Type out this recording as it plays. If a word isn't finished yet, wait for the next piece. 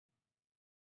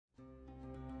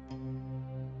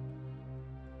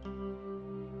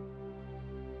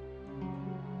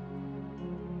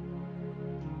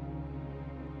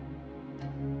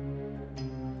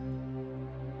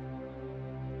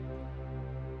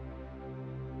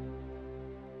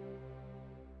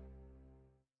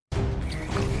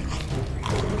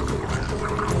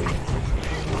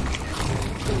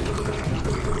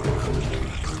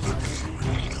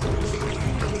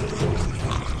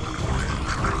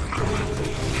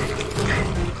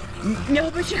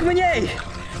Miało być ich mniej!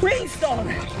 Winston!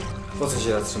 Po co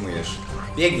się zatrzymujesz?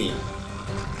 Biegnij!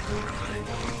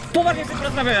 Poważnie sobie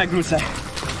porozmawiam jak wrócę.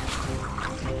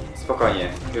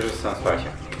 Spokojnie, już jestem spać.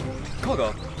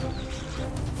 Kogo?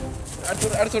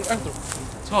 Artur.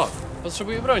 Co?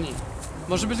 Potrzebuję broni.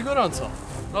 Może być gorąco.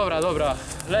 Dobra.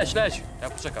 Leć. Ja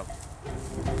poczekam.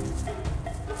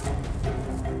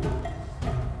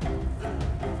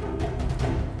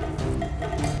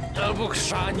 Albo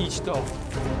chrzanić to.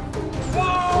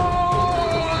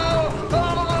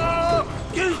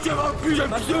 Jedźcie wampirze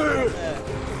psy!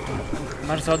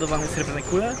 Masz załadowane srebrne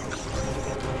kule?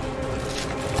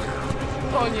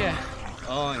 O nie.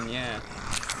 O nie.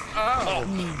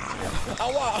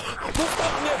 Ała!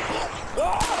 Zostaw mnie!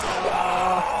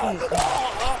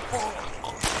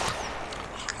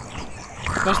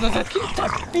 Masz notatki?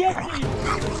 Tak, biegnij!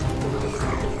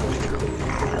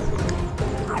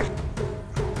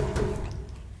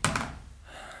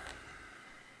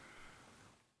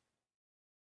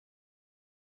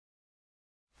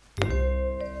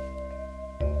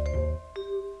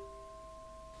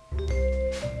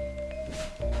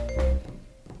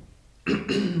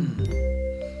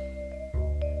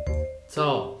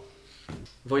 Co?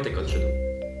 Wojtek odszedł.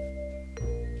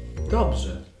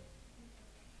 Dobrze.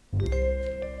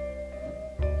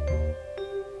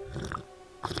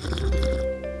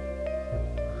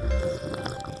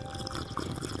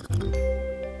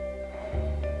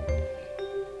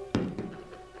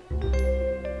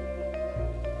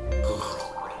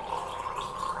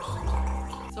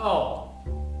 Co?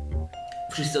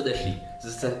 Wszyscy odeszli.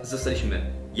 Zostaliśmy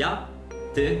ja,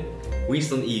 ty,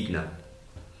 Winston i Igna.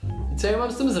 I co ja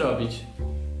mam z tym zrobić?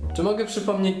 Czy mogę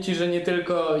przypomnieć ci, że nie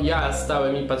tylko ja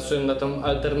stałem i patrzyłem na tą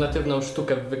alternatywną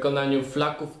sztukę w wykonaniu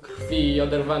flaków krwi i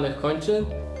oderwanych kończyn?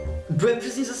 Byłem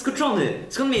przez nie zaskoczony.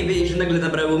 Skąd miałem wiedzieć, że nagle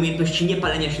nabrały umiejętności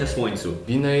niepalenia się na słońcu?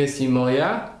 Wina jest i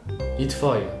moja, i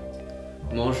twoja.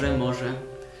 Może.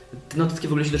 Te notatki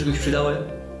w ogóle się do czegoś przydały?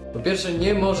 Po pierwsze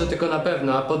nie może, tylko na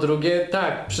pewno, a po drugie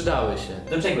tak, przydały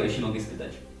się. Do czego, jeśli mogę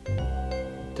spytać?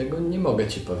 Tego nie mogę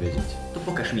ci powiedzieć. To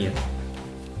pokaż mi je.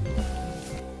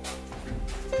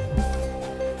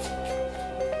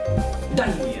 Daj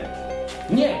mi je!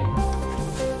 Nie!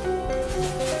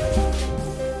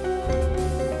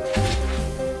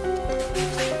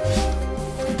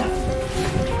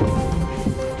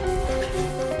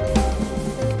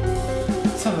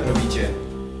 Co wy robicie?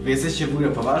 Wy jesteście w ogóle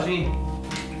poważni?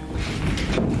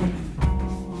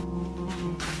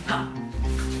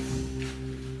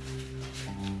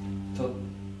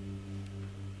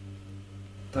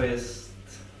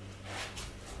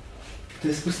 To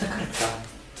jest pusta kartka.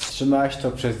 Trzymałeś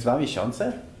to przez 2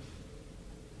 miesiące?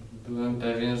 Byłem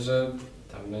pewien, że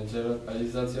tam będzie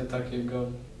lokalizacja takiego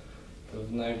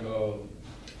pewnego...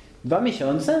 2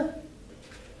 miesiące?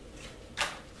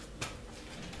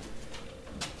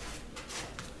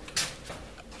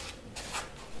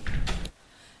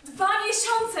 Dwa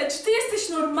miesiące! Czy ty jesteś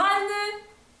normalny?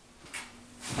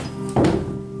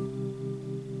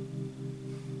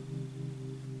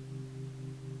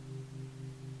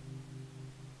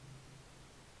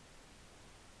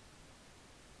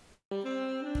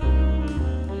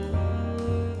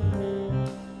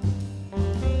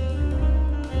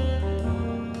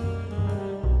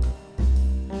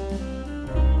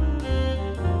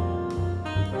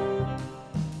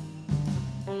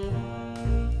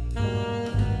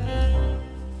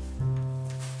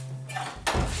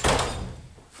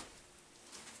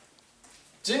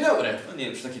 Dzień dobry. No nie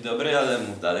wiem, czy taki dobry, ale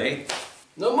mów dalej.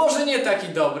 No może nie taki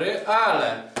dobry,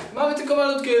 ale mamy tylko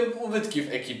malutkie ubytki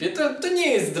w ekipie. To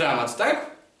nie jest dramat, tak?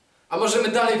 A możemy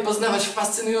dalej poznawać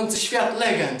fascynujący świat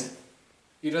legend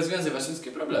i rozwiązywać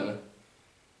wszystkie problemy.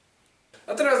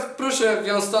 A teraz proszę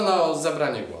Winstona o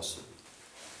zabranie głosu.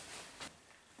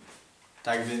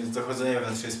 Tak więc dochodzenie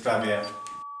w naszej sprawie.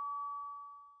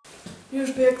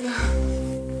 Już biegnę.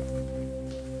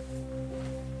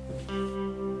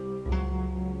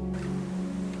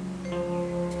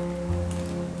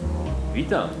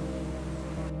 Witam.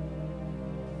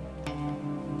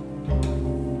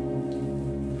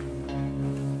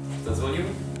 Zadzwonił?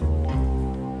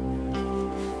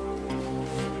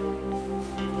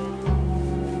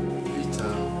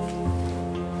 Witam.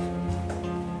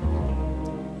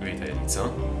 Witaj, Lico.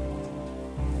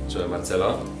 Cześć,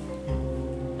 Marcello.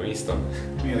 Winston.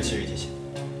 Miło się widzieć.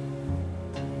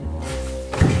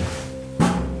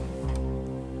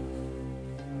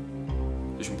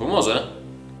 Ktoś mi pomoże?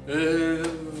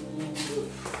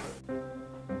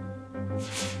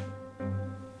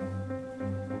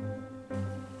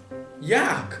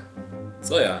 Jak?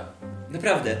 Co ja?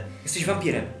 Naprawdę, jesteś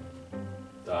wampirem.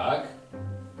 Tak?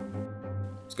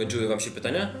 Skończyły wam się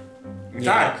pytania? Nie.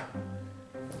 Tak!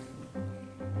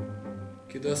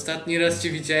 Kiedy ostatni raz cię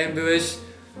widziałem, byłeś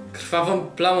krwawą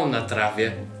plamą na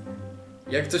trawie.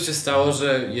 Jak to się stało,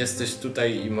 że jesteś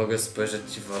tutaj i mogę spojrzeć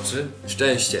ci w oczy?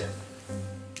 Szczęście.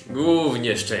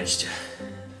 Głównie szczęście.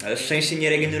 Ale szczęście nie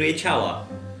regeneruje ciała.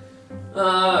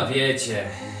 A, wiecie.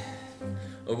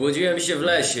 Obłodziłem się w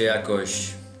lesie jakoś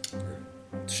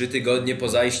 3 tygodnie po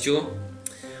zajściu.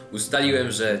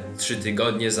 Ustaliłem, że 3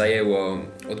 tygodnie zajęło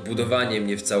odbudowanie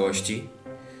mnie w całości.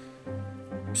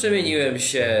 Przemieniłem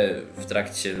się w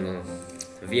trakcie, no,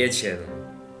 wiecie,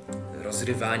 no,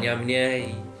 rozrywania mnie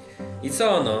i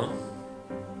co, no?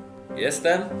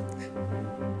 Jestem?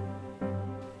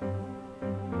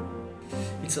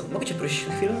 I co, mogę cię prosić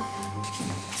na chwilę?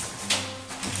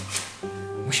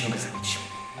 Musimy go zabić.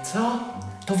 Co?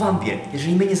 To wampir.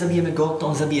 Jeżeli my nie zabijemy go, to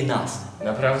on zabije nas.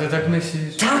 Naprawdę tak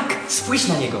myślisz? Tak! Spójrz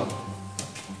na niego!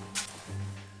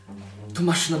 To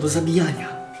maszyna do zabijania.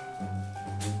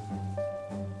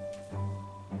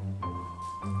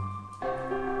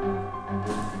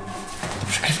 To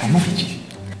przekrywaj, mówię ci.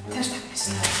 Też tak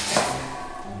myślę.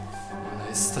 Ona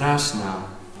jest straszna.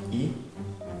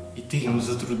 I ty ją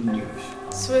zatrudniłeś.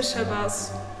 Słyszę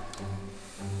was.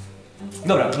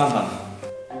 Dobra, mam wam.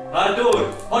 Artur,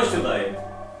 chodź tutaj.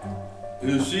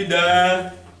 Już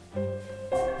idę.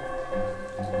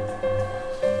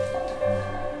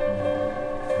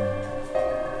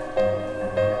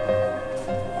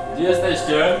 Gdzie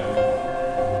jesteście?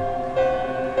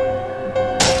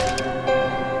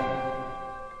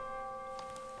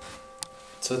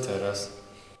 Co teraz?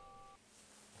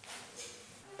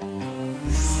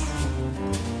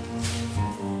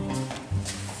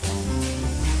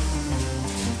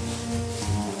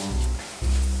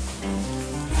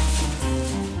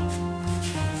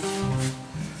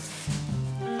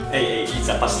 Ej,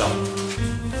 Lica, patrz tam.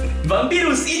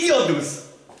 Vampirus idiotus!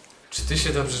 Czy ty się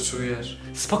dobrze czujesz?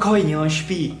 Spokojnie, on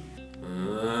śpi.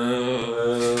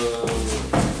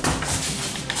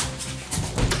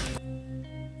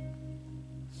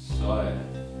 Co jest?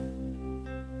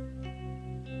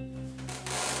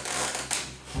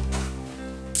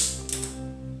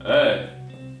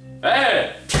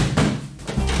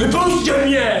 Wypuśćcie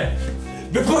mnie!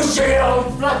 Wypuśćcie, ja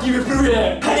mam flaki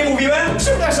wypluję! A nie mówiłem?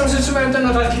 Przepraszam, że trzymałem te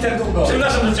notatki tak długo.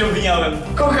 Przepraszam, że cię obwiniałem.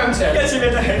 Kocham cię. Ja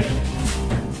ciebie też.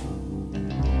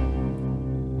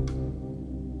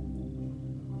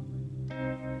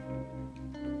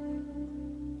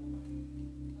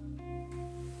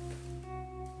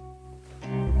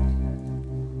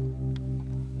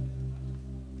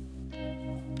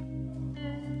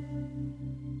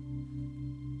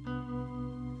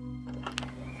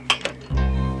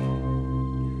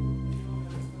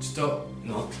 Czy to...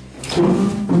 No.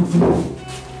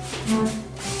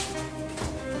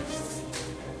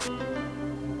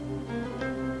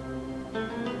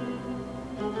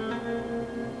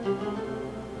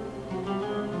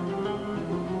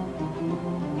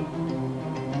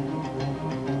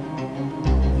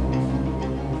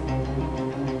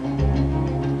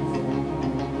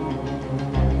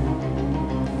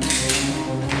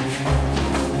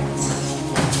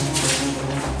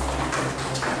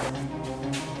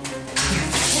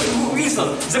 Wilson,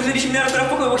 zamknęliśmy na Artura w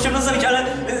pokoju, bo chciał nas zabić, ale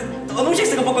on uciekł z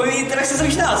tego pokoju i teraz chce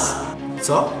zabić nas.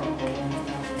 Co?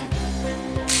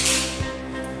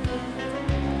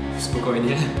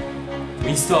 Spokojnie.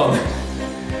 Winston.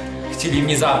 Chcieli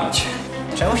mnie zabić.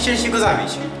 Czemu chcieliście go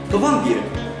zabić? To wampir.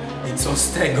 I co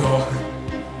z tego?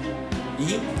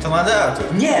 I? To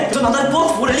moderator. Nie, to nadal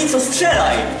potwór, Lico,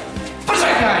 strzelaj!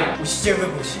 Poczekaj! Musicie go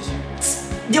wypuścić.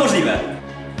 Niemożliwe.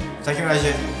 W takim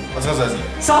razie odchodzę z nim.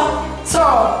 Co?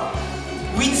 Co?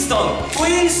 Winston!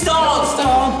 Winston!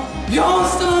 Johnston!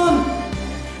 Johnston!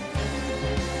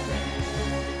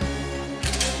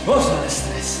 Boże, ale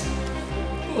stres.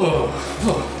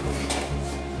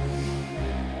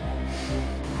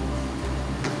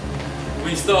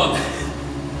 Winston.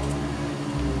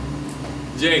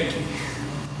 Dzięki.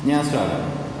 Nie ma sprawy.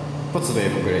 Po co tutaj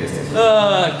w ogóle jesteś?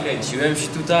 A, kręciłem się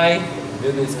tutaj w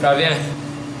jednej sprawie.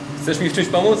 Chcesz mi w czymś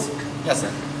pomóc? Jasne.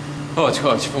 Chodź,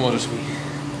 chodź, pomożesz mi.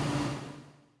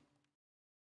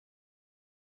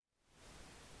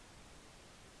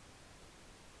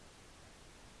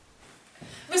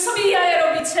 Wy sobie jaja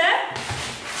robicie?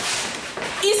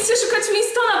 Idźcie szukać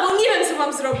Winstona, bo nie wiem, co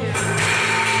wam zrobię.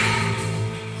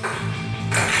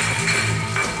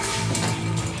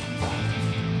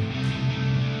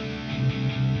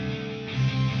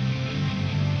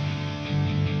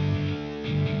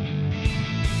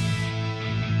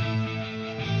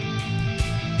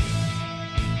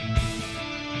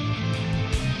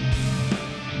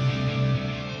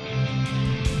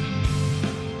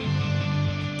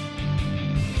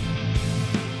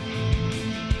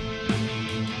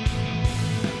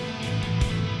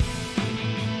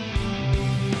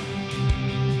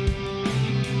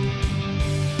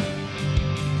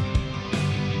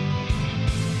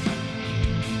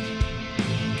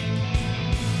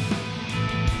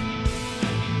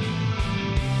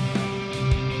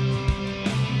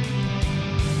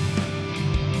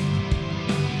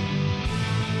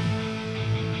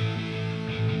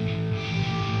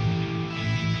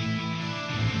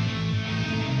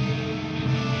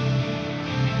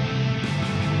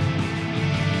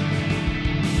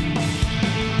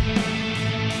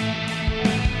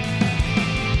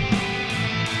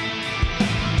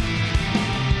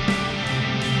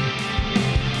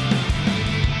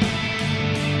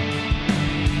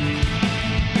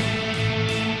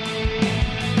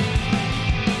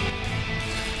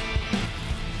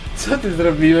 ty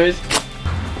zrobiłeś?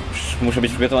 Muszę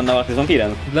być przygotowany na walkę z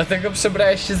wampirem. Dlatego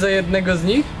przebrałeś się za jednego z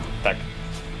nich? Tak.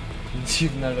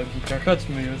 Dziwna logika,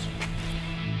 chodźmy już.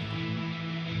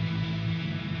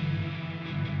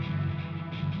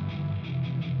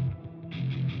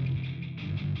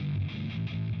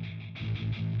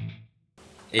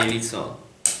 Ej, Lico,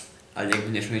 ale jak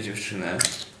będziesz mieć dziewczynę,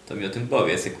 to mi o tym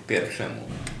powiedz jako pierwszemu.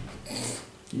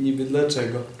 Niby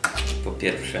dlaczego? Po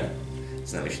pierwsze,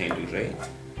 znamy się najdłużej,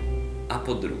 a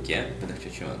po drugie, będę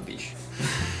chciał cię odbić.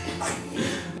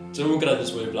 Czemu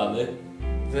kradniesz moje plany?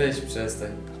 Weź przestań.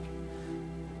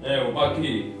 Nie,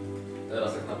 chłopaki,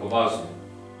 teraz tak na poważnie.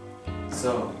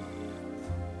 Co?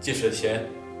 Cieszę się,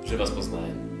 że was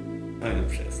poznałem. No i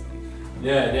przestań.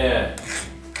 Nie.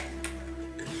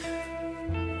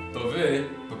 To wy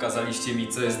pokazaliście mi,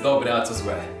 co jest dobre, a co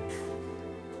złe.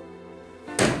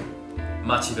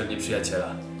 Macie we mnie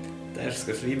przyjaciela. Też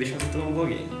skoczylibyśmy z tobą w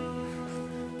ogień.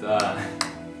 Tak.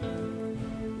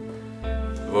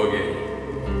 W ogień.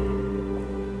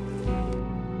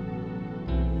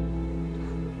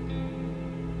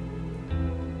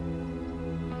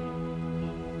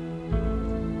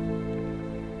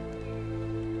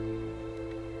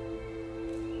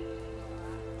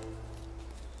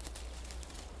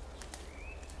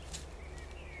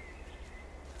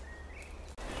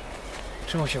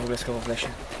 Czemu się w ogóle schował w lesie?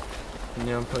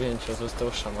 Nie mam pojęcia,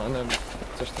 został szamanem,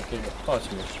 coś takiego.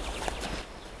 Chodźmy.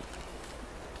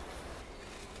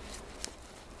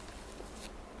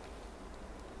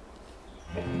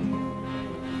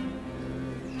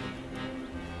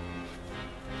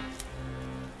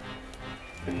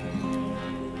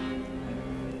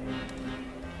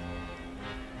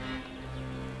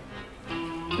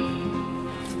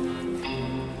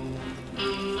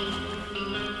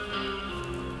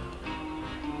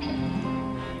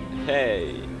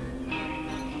 Hej!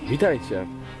 Witajcie.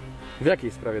 W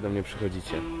jakiej sprawie do mnie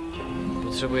przychodzicie?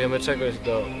 Potrzebujemy czegoś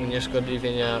do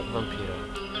unieszkodliwienia wampira.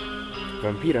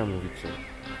 Wampira mówicie?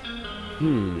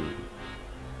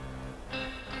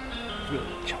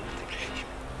 Ciągle tak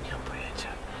myśleliśmy. Nie mam pojęcia.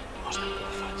 Można było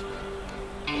ufać.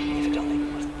 Nie wygląda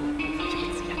jakby można było ufać,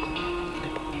 więc jaką mogę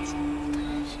pomóc?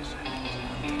 Wydaje mi się, że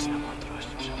antyczna mądrość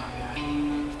przemawia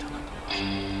i to nam pomoże.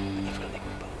 A nie wygląda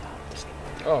jakby pełna antycznej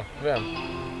mądrości. O, wiem.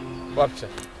 Łapcie.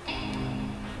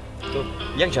 To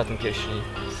jak działa ten pierścień?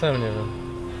 Sam nie wiem.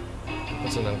 Po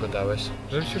co nam go dałeś?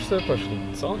 Żebyście już sobie poszli.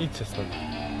 Co? Idźcie stąd.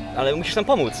 Ale musisz nam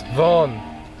pomóc. Won!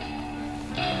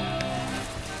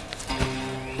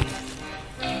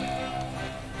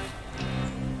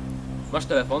 Masz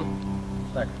telefon?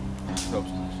 Tak.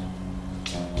 Dobrze.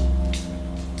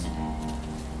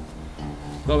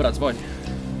 Dobra, dzwoń.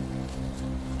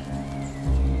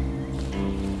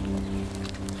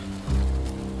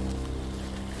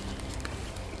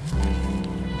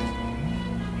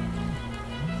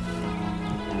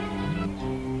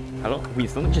 Halo?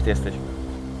 Winston, gdzie ty jesteś?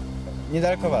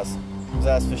 Niedaleko was.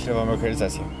 Zaraz wyślę wam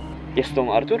lokalizację. Jest z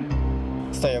tobą Artur?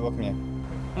 Stoi obok mnie.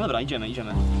 No dobra, idziemy.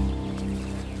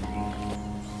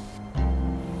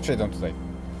 Przyjdą tutaj.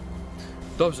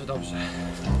 Dobrze.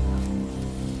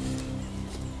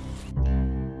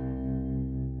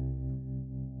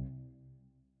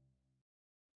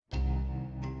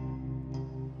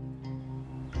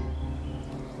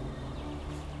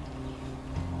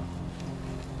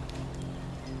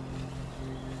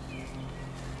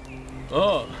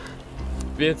 O,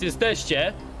 więc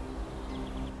jesteście?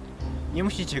 Nie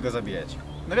musicie go zabijać.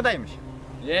 Dogadajmy się.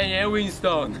 Nie,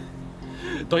 Winston.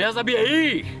 To ja zabiję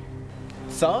ich!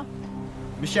 Co?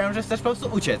 Myślałem, że chcesz po prostu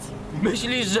uciec.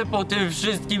 Myślisz, że po tym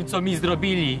wszystkim, co mi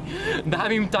zrobili,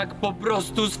 dam im tak po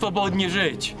prostu swobodnie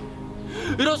żyć?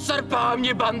 Rozszarpała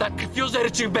mnie banda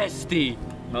krwiożerczych bestii!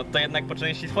 No to jednak po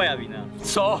części twoja wina.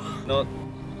 Co? No,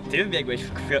 ty wbiegłeś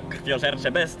w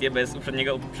krwiożercze bestie bez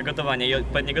uprzedniego przygotowania i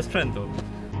odpowiedniego sprzętu.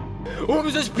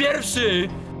 Umrzesz pierwszy!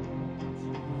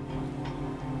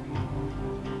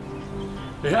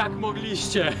 Jak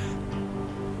mogliście?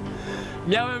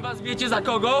 Miałem was, wiecie, za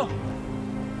kogo?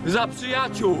 Za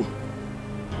przyjaciół!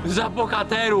 Za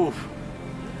bohaterów!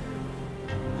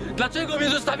 Dlaczego mnie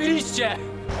zostawiliście?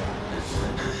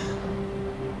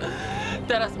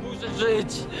 Teraz muszę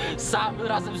żyć sam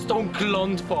razem z tą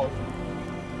klątwą.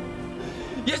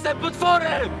 Jestem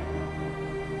potworem!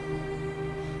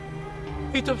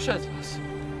 I to przez was.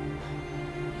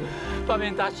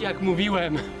 Pamiętacie, jak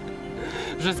mówiłem,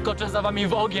 że skoczę za wami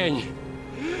w ogień?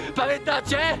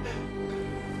 Pamiętacie?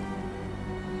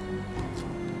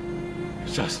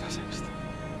 Czas na zemstę.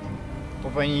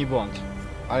 Popełnili błąd,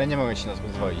 ale nie mogę ci na to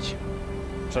pozwolić.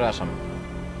 Przepraszam.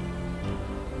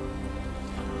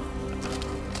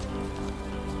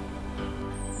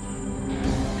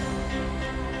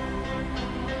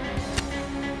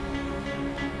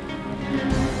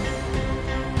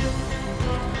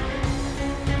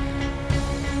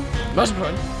 Masz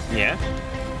broń? Nie.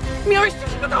 Miałeś to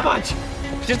przygotować!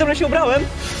 Przecież dobrze się ubrałem.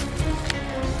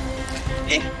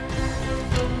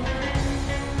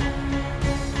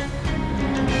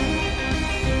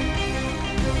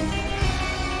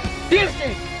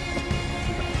 Pierścień!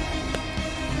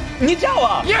 Nie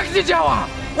działa! Jak nie działa?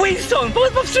 Winston,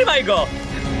 powstrzymaj go!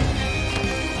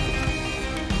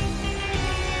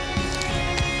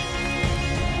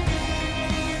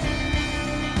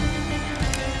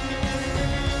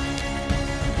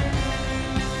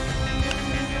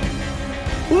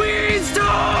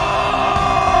 Winston!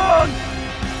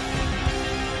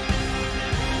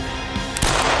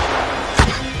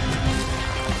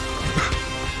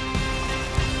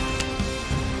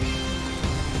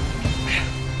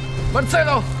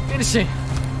 Marcello! Pierścień!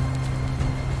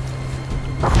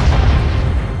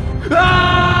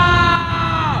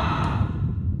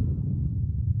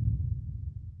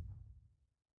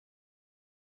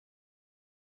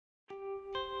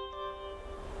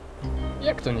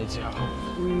 Jak to nie działa?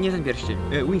 Nie ten pierścień.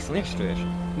 Winston, jak się czujesz?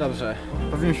 Dobrze,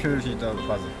 powinniśmy wrócić do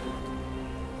bazy.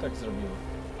 Tak zrobimy.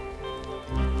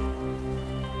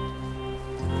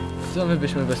 Co my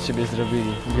byśmy bez ciebie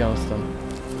zrobili, Winston?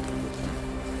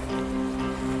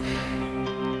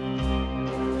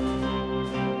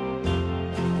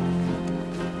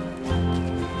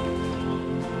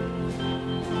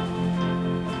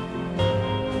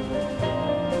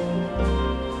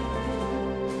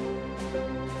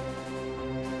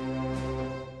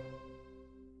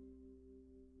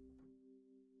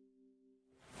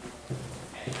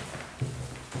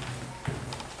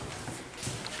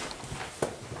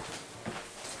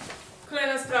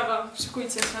 Kolejna sprawa.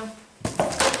 Szykujcie się.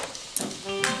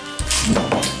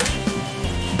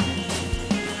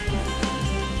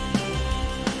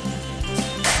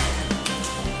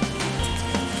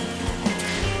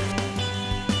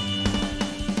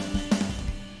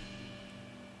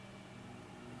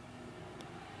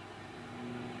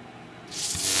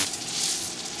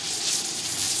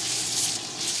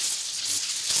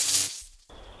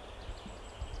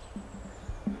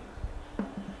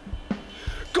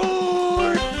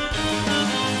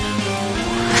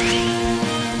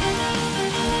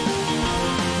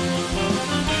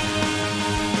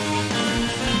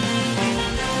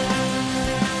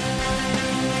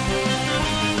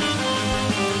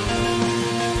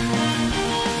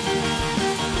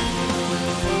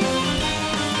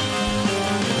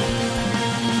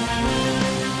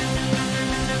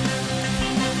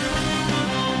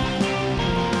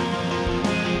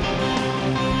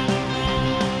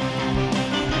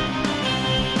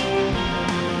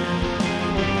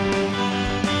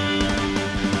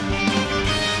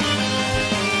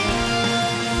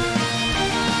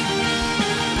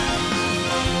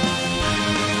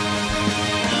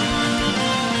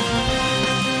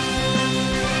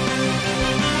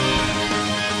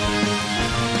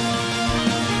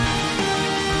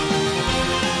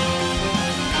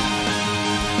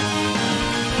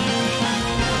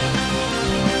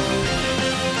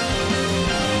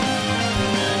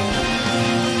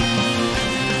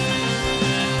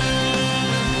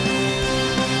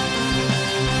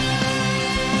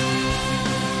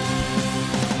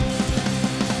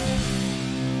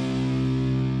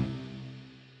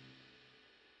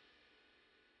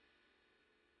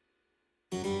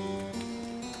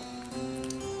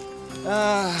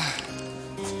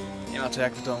 Nie ma to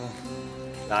jak w domu.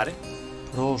 Lary?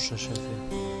 Proszę, szefie.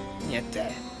 Nie te.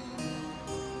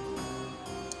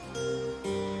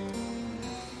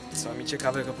 Co mi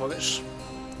ciekawego powiesz?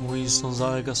 Winston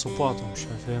zalega z opłatą,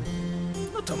 szefie.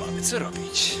 No to mamy co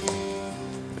robić.